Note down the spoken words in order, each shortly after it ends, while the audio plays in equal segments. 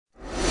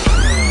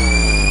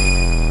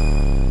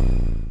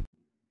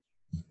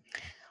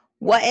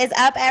What is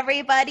up,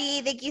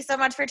 everybody? Thank you so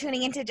much for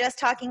tuning into Just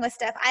Talking with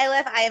Steph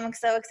Iliff. I am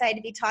so excited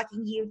to be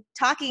talking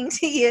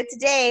to you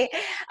today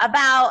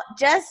about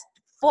just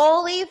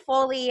fully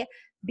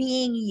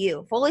being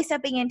you, fully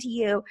stepping into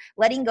you,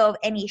 letting go of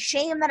any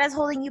shame that is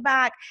holding you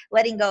back,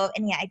 letting go of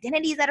any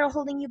identities that are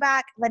holding you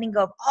back, letting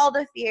go of all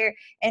the fear,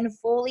 and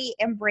fully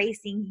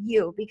embracing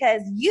you,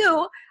 because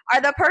you are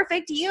the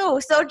perfect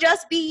you. So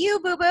just be you,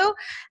 boo-boo.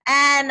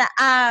 And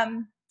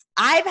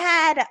I've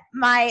had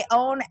my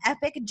own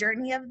epic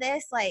journey of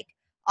this, like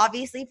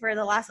obviously for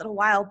the last little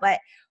while, but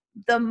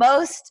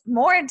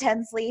more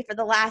intensely for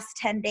the last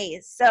 10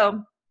 days.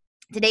 So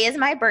today is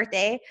my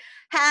birthday.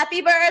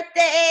 Happy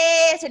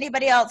birthday to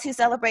anybody else who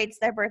celebrates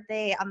their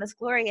birthday on this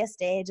glorious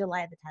day,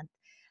 July the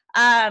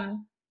 10th.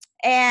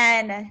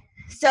 And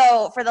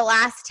so for the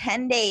last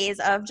 10 days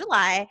of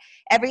July,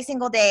 every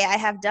single day I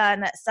have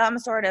done some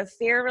sort of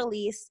fear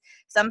release,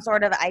 some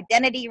sort of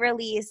identity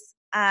release,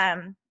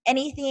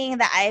 anything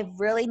that I've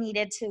really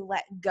needed to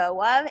let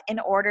go of in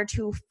order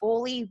to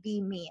fully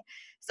be me.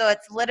 So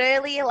it's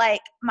literally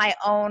like my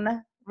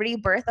own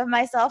rebirth of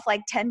myself,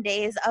 like 10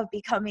 days of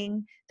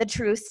becoming the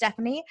true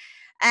Stephanie.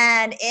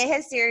 And it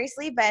has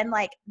seriously been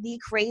like the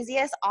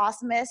craziest,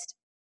 awesomest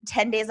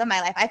 10 days of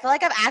my life. I feel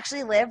like I've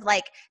actually lived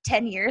like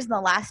 10 years in the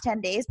last 10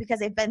 days because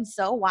they've been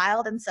so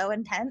wild and so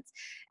intense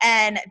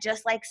and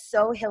just like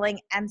so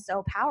healing and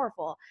so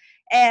powerful.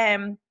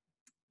 And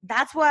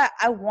that's what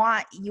I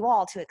want you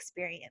all to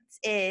experience,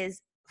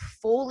 is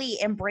fully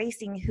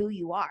embracing who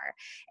you are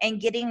and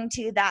getting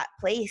to that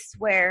place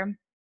where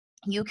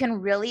you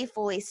can really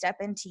fully step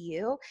into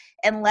you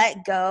and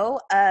let go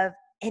of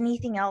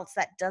anything else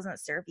that doesn't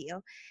serve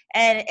you.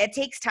 And it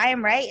takes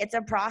time, right? It's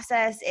a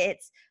process.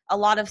 It's a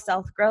lot of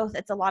self-growth.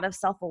 It's a lot of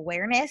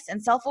self-awareness. And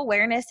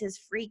self-awareness is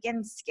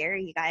freaking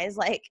scary, you guys.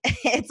 Like,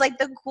 it's like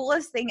the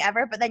coolest thing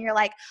ever. But then you're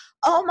like,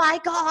 oh my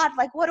God,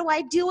 like, what do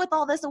I do with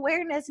all this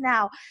awareness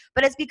now?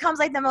 But it becomes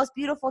like the most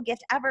beautiful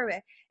gift ever.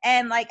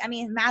 And like, I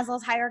mean,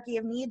 Maslow's hierarchy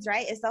of needs,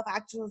 right, is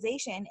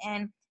self-actualization.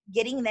 And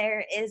getting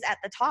there is at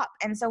the top.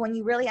 And so when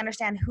you really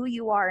understand who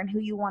you are and who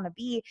you want to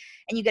be,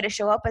 and you get to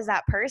show up as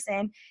that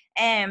person,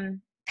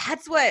 and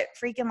that's what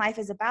freaking life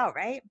is about,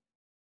 right?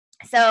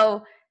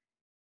 So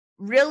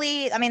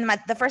really, I mean,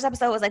 the first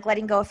episode was like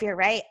letting go of fear,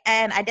 right?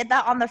 And I did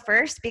that on the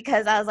first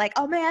because I was like,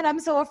 oh man, I'm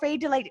so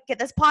afraid to like get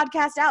this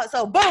podcast out.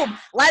 So boom,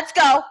 let's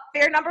go.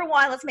 Fear number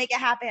one, let's make it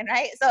happen,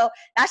 right? So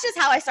that's just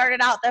how I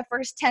started out the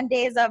first 10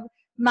 days of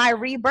my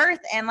rebirth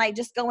and like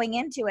just going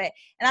into it.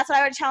 And that's what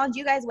I would challenge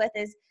you guys with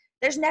is,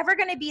 there's never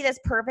going to be this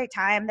perfect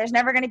time. There's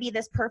never going to be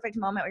this perfect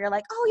moment where you're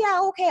like, oh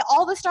yeah, okay,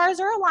 all the stars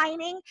are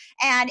aligning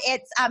and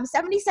it's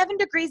 77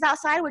 degrees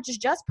outside, which is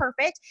just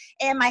perfect.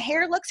 And my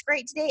hair looks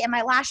great today and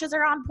my lashes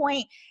are on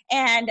point.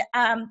 And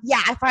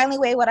yeah, I finally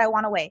weigh what I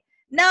want to weigh.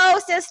 No,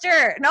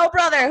 sister, no,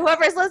 brother,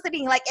 whoever's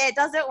listening, like, it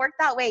doesn't work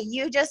that way.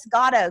 You just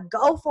gotta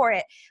go for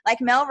it. Like,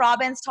 Mel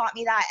Robbins taught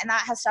me that, and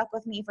that has stuck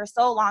with me for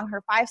so long,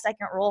 her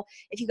 5-second rule.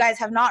 If you guys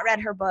have not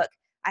read her book,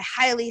 I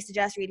highly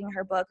suggest reading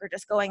her book or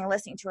just going and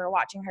listening to her,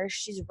 watching her.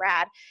 She's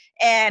rad.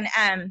 And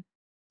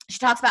she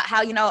talks about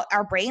how, you know,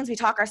 our brains, we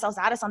talk ourselves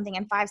out of something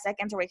in 5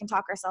 seconds, or we can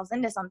talk ourselves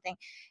into something.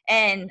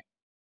 And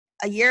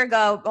a year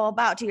ago, well,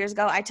 about 2 years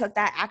ago, I took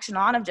that action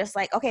on of just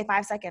like, okay,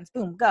 5 seconds,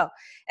 boom, go.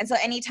 And so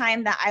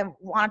anytime that I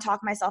want to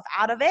talk myself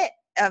out of it,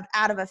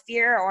 out of a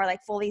fear or like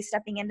fully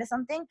stepping into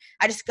something,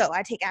 I just go,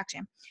 I take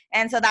action.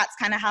 And so that's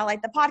kind of how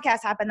like the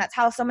podcast happened. That's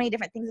how so many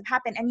different things have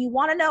happened. And you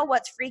want to know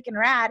what's freaking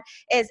rad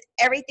is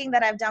everything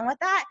that I've done with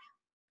that,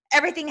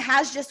 everything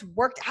has just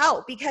worked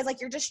out because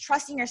like you're just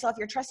trusting yourself,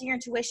 you're trusting your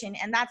intuition,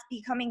 and that's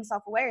becoming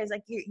self-aware. Is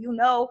like you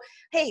know,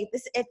 hey,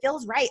 this, it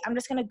feels right, I'm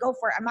just gonna go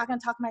for it, I'm not gonna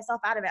talk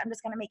myself out of it, I'm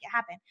just gonna make it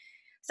happen.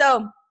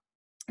 So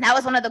that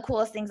was one of the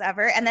coolest things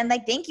ever. And then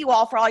like, thank you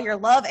all for all your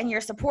love and your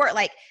support.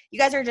 Like, you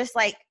guys are just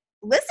like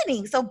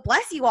listening, so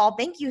bless you all,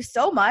 thank you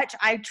so much,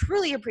 I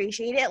truly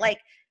appreciate it. Like,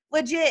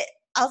 legit,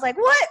 I was like,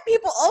 what,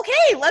 people,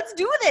 okay, let's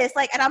do this.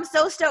 Like, and I'm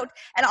so stoked.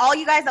 And all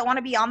you guys that want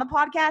to be on the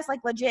podcast, like,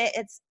 legit,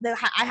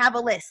 I have a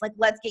list. Like,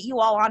 let's get you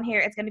all on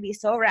here. It's going to be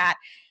so rad.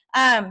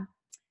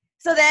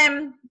 So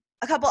then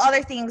a couple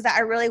other things that I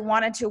really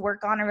wanted to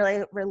work on and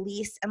really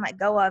release and let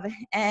go of.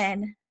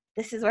 And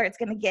this is where it's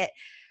going to get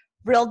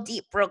real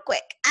deep real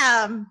quick.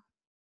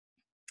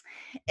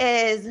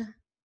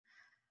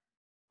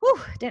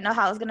 Didn't know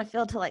how I was going to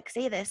feel to like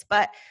say this,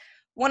 but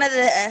one of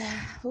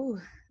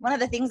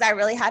the things I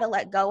really had to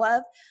let go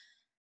of,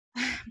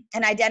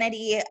 an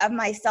identity of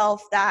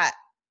myself that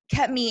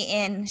kept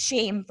me in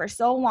shame for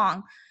so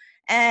long,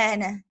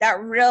 and that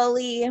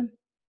really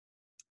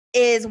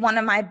is one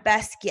of my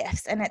best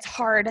gifts, and it's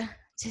hard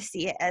to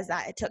see it as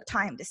that. It took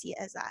time to see it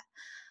as that.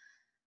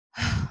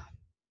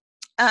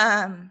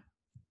 I'm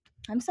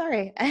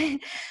sorry.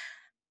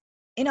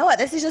 You know what?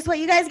 This is just what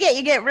you guys get.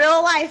 You get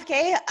real life,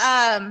 okay?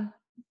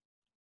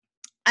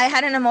 I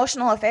had an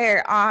emotional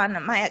affair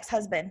on my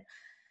ex-husband.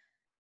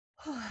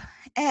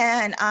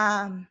 And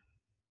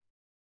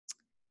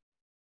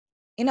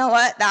you know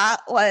what? That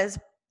was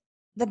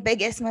the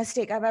biggest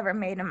mistake I've ever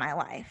made in my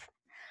life.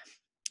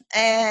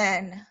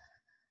 And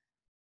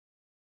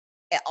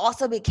it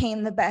also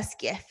became the best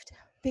gift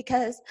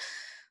because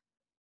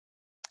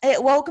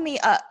it woke me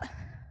up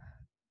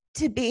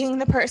to being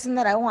the person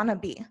that I want to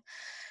be.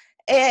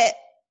 It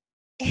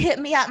hit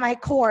me at my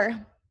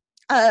core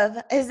of,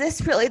 is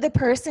this really the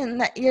person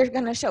that you're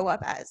going to show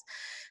up as?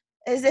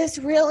 Is this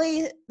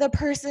really the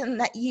person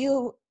that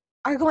you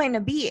are going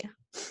to be?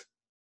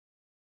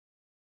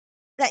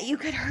 That you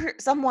could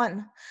hurt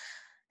someone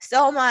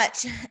so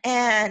much.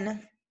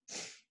 And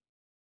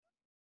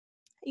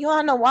you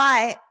want to know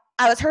why?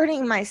 I was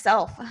hurting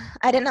myself.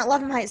 I didn't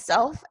love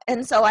myself.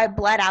 And so I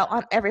bled out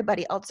on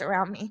everybody else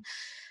around me.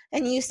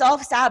 And you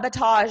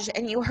self-sabotage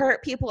and you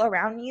hurt people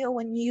around you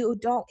when you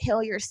don't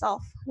heal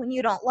yourself, when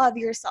you don't love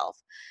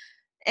yourself.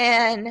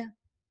 And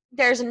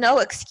there's no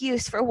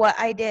excuse for what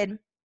I did.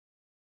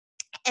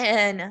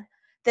 And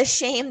the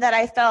shame that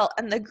I felt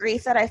and the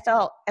grief that I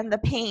felt and the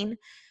pain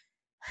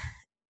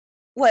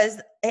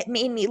it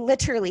made me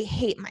literally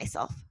hate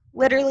myself.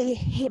 Literally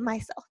hate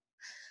myself.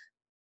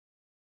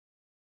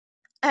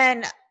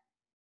 And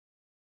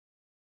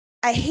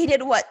I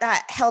hated what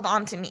that held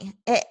on to me.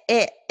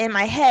 It in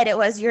my head, it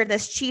was, you're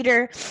this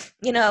cheater,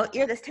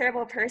 you're this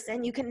terrible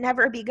person. You can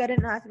never be good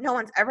enough. No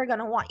one's ever going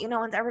to want you. No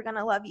one's ever going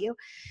to love you.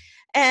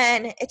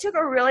 And it took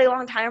a really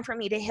long time for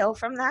me to heal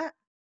from that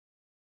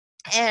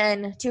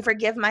and to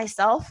forgive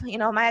myself.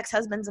 My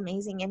ex-husband's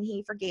amazing and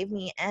he forgave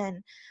me,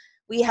 and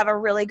we have a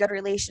really good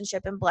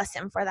relationship, and bless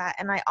him for that.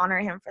 And I honor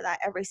him for that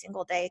every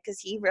single day because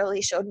he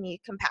really showed me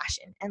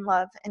compassion and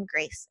love and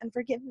grace and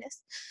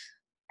forgiveness.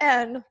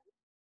 And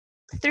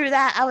through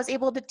that, I was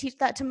able to teach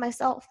that to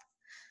myself.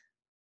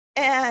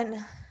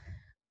 And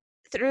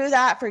through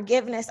that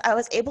forgiveness, I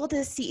was able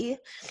to see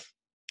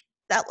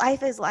that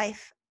life is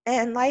life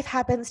and life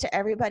happens to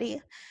everybody.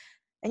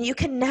 And you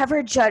can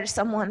never judge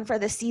someone for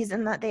the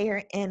season that they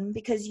are in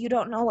because you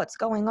don't know what's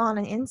going on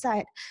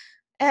inside.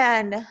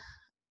 And,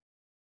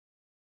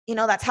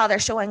 that's how they're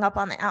showing up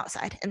on the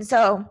outside. And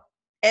so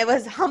it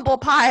was humble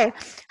pie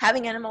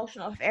having an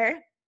emotional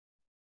affair.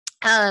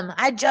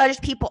 I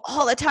judged people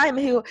all the time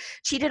who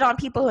cheated on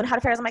people who had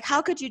affairs. I'm like,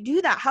 how could you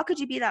do that? How could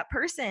you be that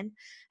person?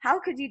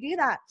 How could you do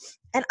that?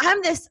 And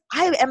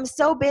I am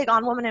so big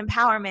on women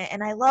empowerment,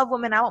 and I love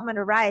women. I want women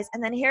to rise.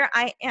 And then here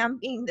I am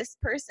being this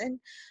person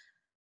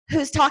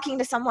who's talking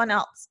to someone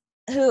else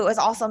who is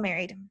also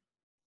married.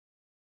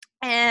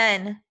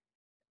 And,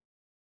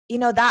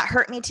 that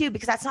hurt me too,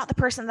 because that's not the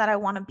person that I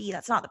want to be.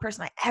 That's not the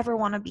person I ever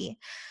want to be.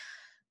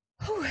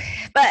 Whew.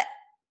 But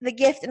the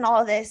gift in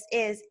all of this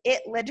is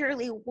it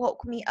literally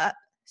woke me up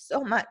so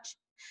much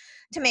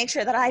to make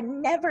sure that I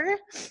never,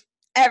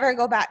 ever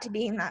go back to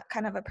being that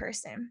kind of a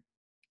person.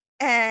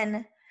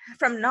 And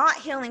from not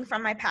healing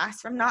from my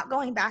past, from not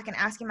going back and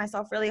asking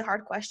myself really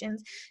hard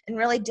questions and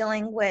really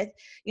dealing with,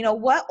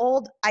 what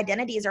old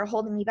identities are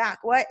holding me back?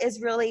 What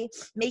is really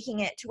making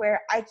it to where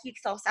I keep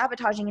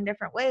self-sabotaging in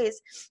different ways?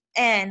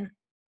 And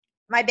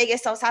my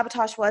biggest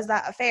self-sabotage was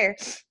that affair.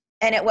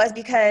 And it was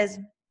because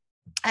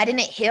I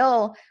didn't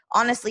heal,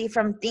 honestly,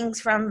 from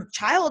things from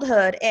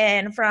childhood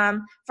and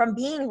from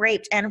being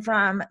raped and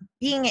from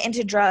being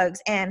into drugs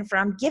and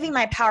from giving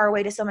my power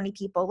away to so many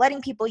people,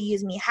 letting people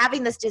use me,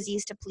 having this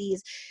disease to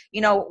please,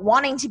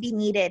 wanting to be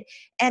needed.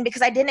 And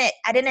because I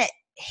didn't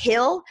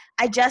heal,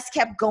 I just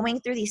kept going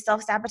through these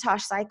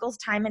self-sabotage cycles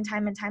time and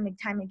time and time and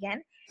time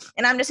again.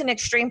 And I'm just an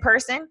extreme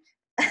person.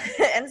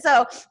 And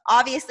so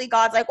obviously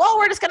God's like, well,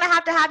 we're just going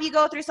to have you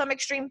go through some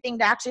extreme thing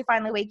to actually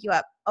finally wake you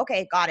up.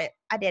 Okay, got it.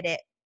 I did it.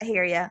 I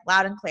hear you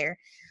loud and clear.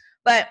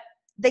 But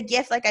the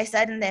gift, like I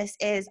said in this,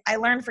 is I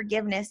learned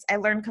forgiveness. I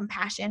learned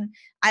compassion.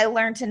 I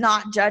learned to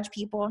not judge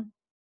people.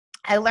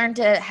 I learned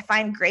to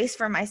find grace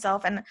for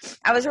myself. And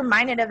I was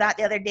reminded of that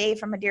the other day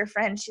from a dear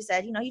friend. She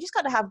said, you just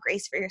got to have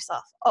grace for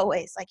yourself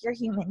always. Like, you're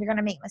human. You're going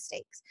to make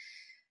mistakes.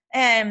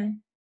 And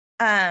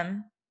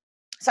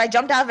so I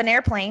jumped out of an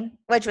airplane,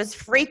 which was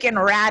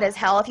freaking rad as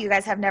hell. If you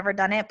guys have never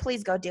done it,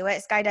 please go do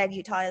it. Skydive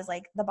Utah is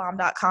like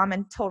thebomb.com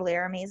and totally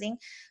are amazing.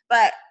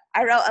 But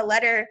I wrote a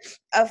letter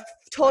of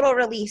total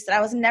release that I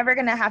was never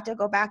going to have to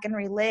go back and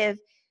relive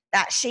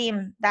that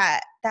shame, that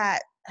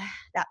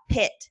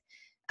pit.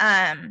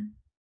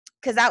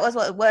 Because that was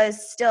what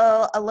was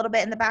still a little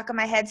bit in the back of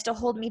my head, still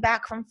holding me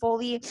back from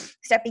fully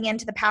stepping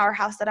into the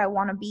powerhouse that I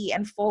want to be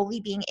and fully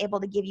being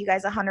able to give you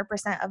guys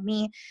 100% of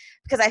me,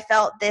 because I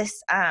felt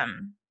this,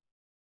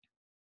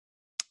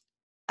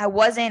 I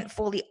wasn't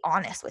fully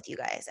honest with you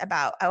guys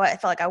about, I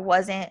felt like I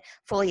wasn't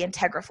fully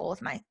integral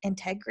with my, I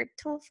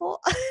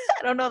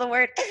don't know the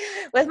word,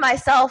 with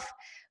myself,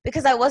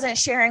 because I wasn't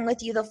sharing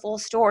with you the full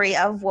story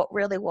of what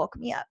really woke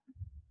me up.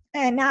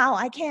 And now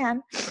I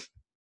can.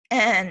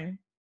 And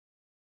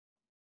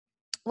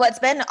what's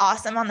been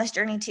awesome on this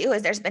journey too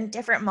is there's been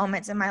different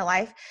moments in my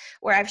life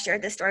where I've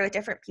shared this story with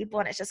different people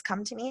and it's just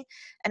come to me,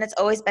 and it's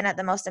always been at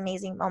the most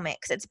amazing moment,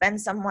 because it's been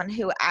someone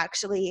who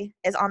actually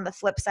is on the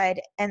flip side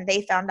and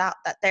they found out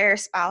that their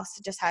spouse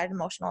just had an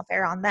emotional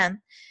affair on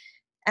them,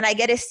 and I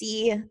get to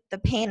see the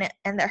pain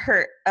and the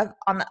hurt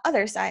on the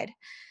other side.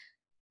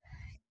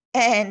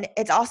 And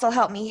it's also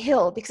helped me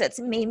heal, because it's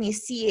made me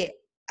see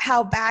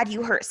how bad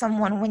you hurt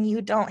someone when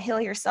you don't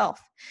heal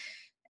yourself.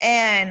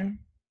 And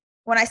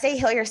when I say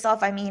heal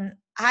yourself, I mean,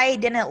 I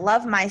didn't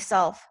love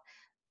myself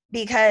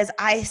because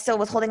I still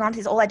was holding on to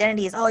these old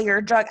identities. Oh, you're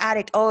a drug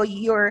addict. Oh,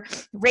 you're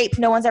raped.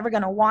 No one's ever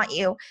going to want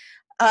you.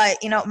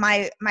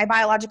 My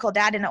biological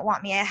dad didn't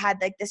want me. I had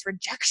like this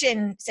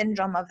rejection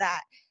syndrome of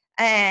that.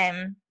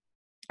 And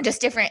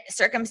just different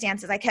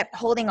circumstances, I kept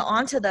holding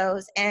on to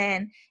those.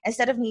 And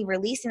instead of me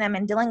releasing them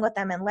and dealing with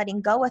them and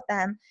letting go with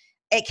them,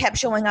 it kept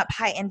showing up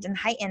heightened and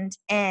heightened.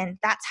 And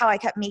that's how I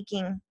kept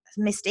making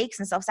mistakes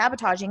and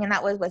self-sabotaging. And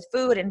that was with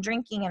food and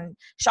drinking and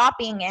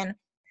shopping. And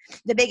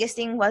the biggest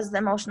thing was the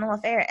emotional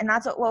affair. And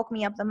that's what woke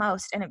me up the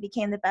most. And it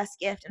became the best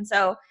gift. And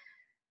so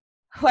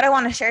what I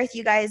want to share with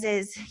you guys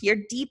is your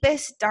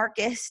deepest,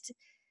 darkest,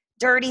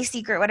 dirty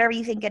secret, whatever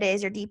you think it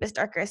is, your deepest,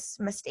 darkest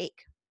mistake.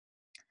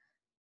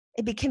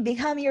 It can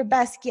become your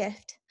best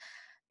gift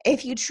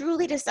if you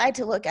truly decide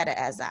to look at it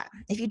as that.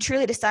 If you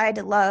truly decide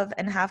to love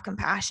and have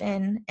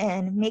compassion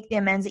and make the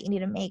amends that you need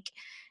to make,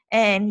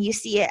 and you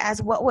see it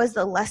as what was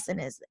the lesson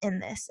is in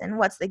this, and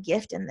what's the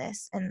gift in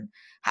this, and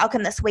how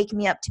can this wake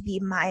me up to be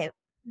my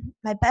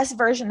best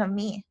version of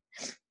me.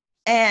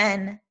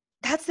 And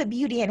that's the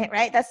beauty in it,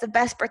 right? That's the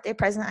best birthday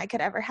present I could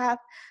ever have,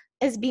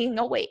 is being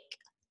awake.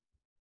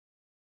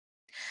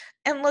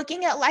 And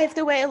looking at life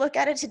the way I look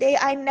at it today,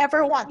 I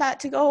never want that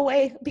to go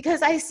away,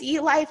 because I see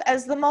life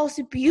as the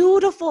most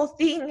beautiful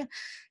thing.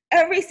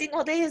 Every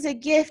single day is a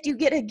gift. You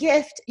get a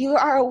gift. You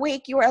are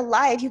awake. You are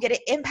alive. You get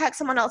to impact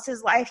someone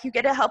else's life. You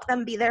get to help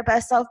them be their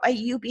best self by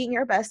you being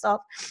your best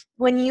self.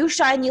 When you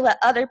shine, you let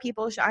other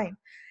people shine.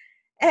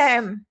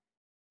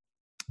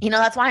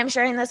 That's why I'm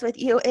sharing this with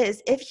you,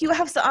 is if you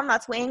have something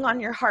that's weighing on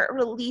your heart,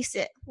 release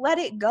it. Let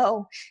it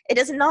go. It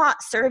does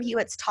not serve you.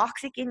 It's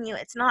toxic in you.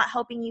 It's not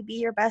helping you be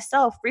your best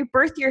self.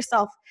 Rebirth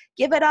yourself.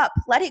 Give it up.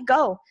 Let it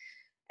go.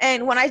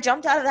 And when I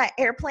jumped out of that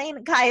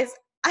airplane, guys,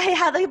 I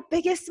had the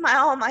biggest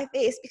smile on my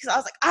face, because I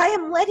was like, I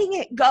am letting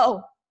it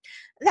go.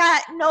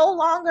 That no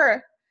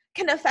longer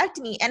can affect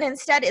me. And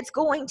instead, it's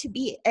going to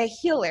be a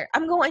healer.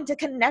 I'm going to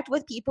connect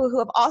with people who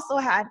have also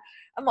had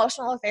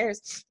emotional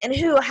affairs and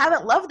who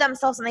haven't loved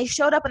themselves, and they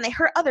showed up and they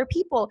hurt other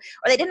people,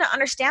 or they didn't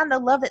understand the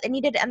love that they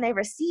needed and they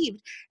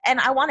received. And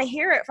I want to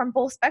hear it from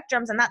both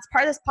spectrums. And that's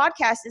part of this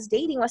podcast, is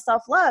dating with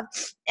self-love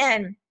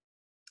and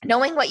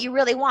knowing what you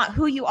really want,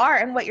 who you are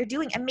and what you're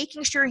doing, and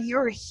making sure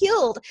you're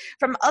healed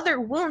from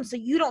other wounds so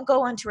you don't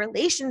go into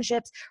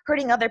relationships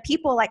hurting other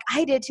people like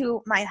I did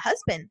to my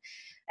husband,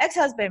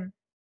 ex-husband,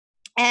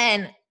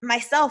 and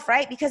myself,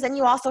 right? Because then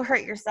you also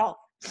hurt yourself,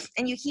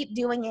 and you keep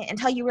doing it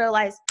until you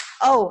realize,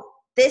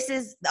 this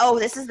is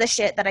the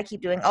shit that I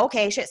keep doing.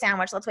 Okay, shit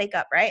sandwich, let's wake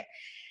up, right?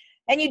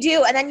 And you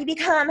do, and then you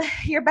become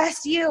your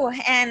best you.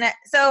 And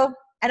so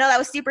I know that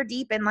was super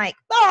deep and like,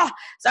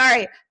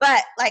 sorry,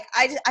 but like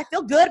I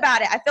feel good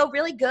about it. I feel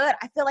really good.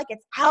 I feel like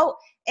it's out,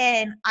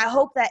 and I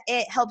hope that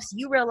it helps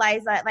you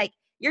realize that like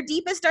your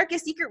deepest,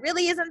 darkest secret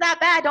really isn't that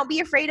bad. Don't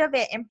be afraid of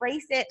it.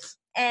 Embrace it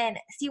and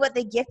see what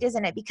the gift is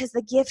in it, because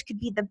the gift could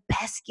be the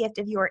best gift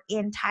of your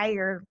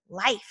entire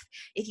life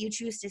if you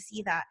choose to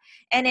see that.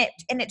 And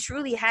it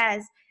truly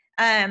has.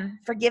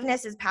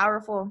 Forgiveness is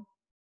powerful.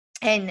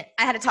 And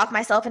I had to talk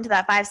myself into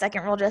that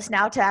 5-second rule just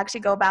now to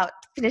actually go about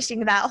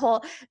finishing that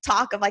whole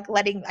talk of like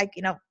letting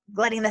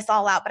this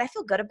all out. But I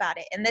feel good about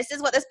it. And this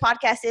is what this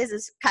podcast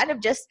is kind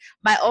of just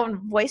my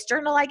own voice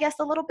journal, I guess,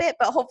 a little bit,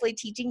 but hopefully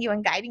teaching you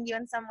and guiding you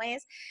in some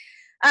ways.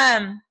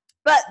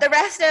 But the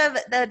rest of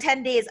the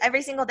 10 days,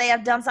 every single day,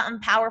 I've done something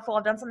powerful.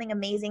 I've done something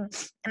amazing.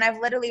 And I've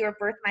literally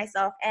rebirthed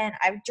myself, and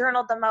I've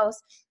journaled the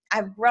most.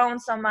 I've grown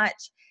so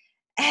much.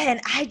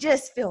 And I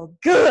just feel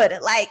good.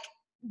 Like,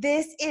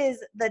 this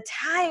is the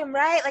time,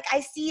 right? Like,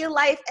 I see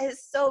life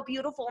as so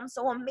beautiful and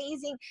so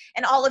amazing,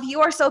 and all of you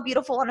are so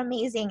beautiful and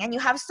amazing, and you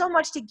have so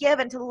much to give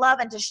and to love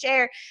and to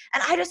share.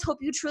 And I just hope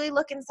you truly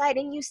look inside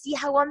and you see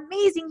how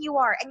amazing you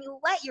are, and you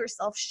let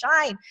yourself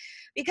shine.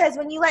 Because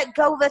when you let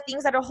go of the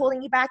things that are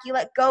holding you back, you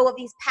let go of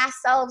these past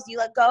selves, you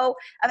let go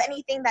of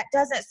anything that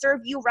doesn't serve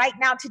you right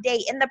now, today,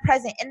 in the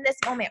present, in this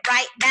moment,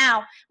 right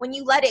now. When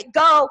you let it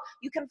go,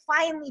 you can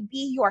finally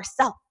be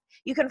yourself.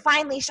 You can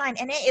finally shine.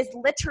 And it is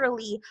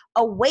literally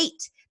a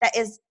weight that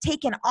is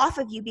taken off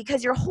of you,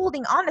 because you're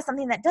holding on to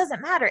something that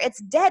doesn't matter.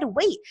 It's dead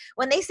weight.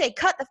 When they say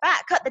cut the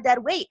fat, cut the dead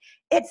weight,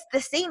 it's the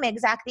same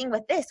exact thing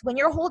with this. When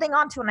you're holding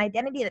on to an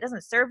identity that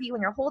doesn't serve you,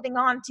 when you're holding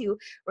on to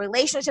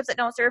relationships that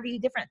don't serve you,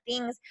 different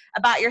things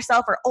about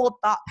yourself or old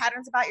thought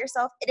patterns about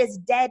yourself, it is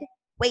dead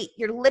weight.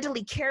 You're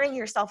literally carrying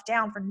yourself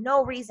down for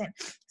no reason.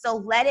 So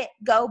let it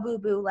go,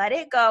 boo-boo. Let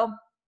it go.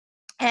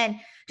 And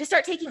just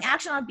start taking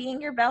action on being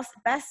your best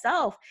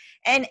self,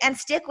 and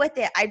stick with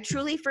it. I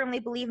truly firmly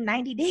believe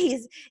 90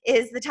 days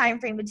is the time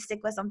frame to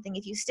stick with something.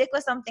 If you stick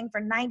with something for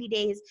 90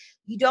 days,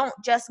 you don't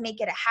just make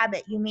it a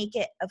habit. You make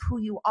it of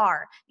who you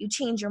are. You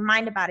change your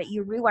mind about it.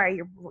 You rewire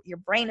your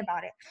brain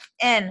about it.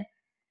 And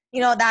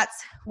that's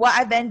what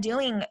I've been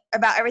doing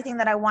about everything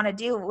that I want to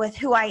do with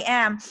who I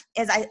am,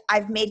 is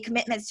I've made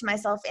commitments to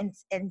myself in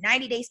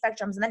 90-day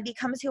spectrums, and then it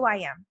becomes who I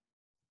am.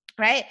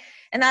 Right?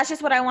 And that's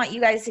just what I want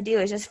you guys to do,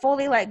 is just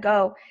fully let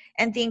go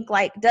and think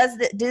like,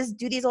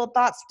 do these old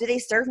thoughts, do they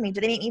serve me? Do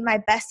they make me my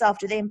best self?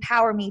 Do they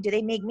empower me? Do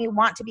they make me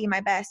want to be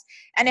my best?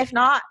 And if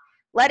not,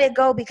 let it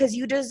go, because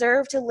you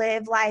deserve to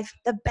live life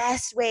the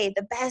best way,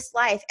 the best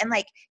life. And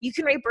like, you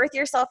can rebirth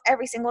yourself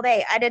every single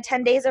day. I did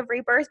 10 days of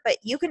rebirth, but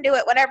you can do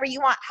it whatever you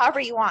want, however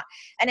you want.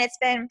 And it's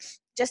been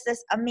just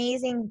this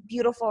amazing,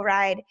 beautiful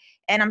ride.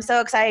 And I'm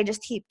so excited to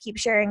just keep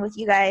sharing with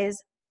you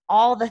guys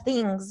all the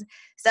things.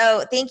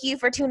 So thank you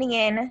for tuning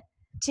in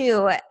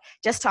to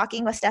Just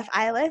Talking with Steph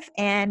Iliff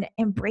and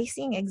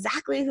embracing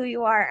exactly who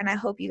you are. And I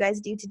hope you guys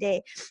do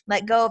today.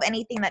 Let go of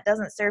anything that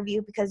doesn't serve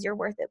you, because you're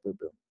worth it,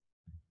 boo-boo.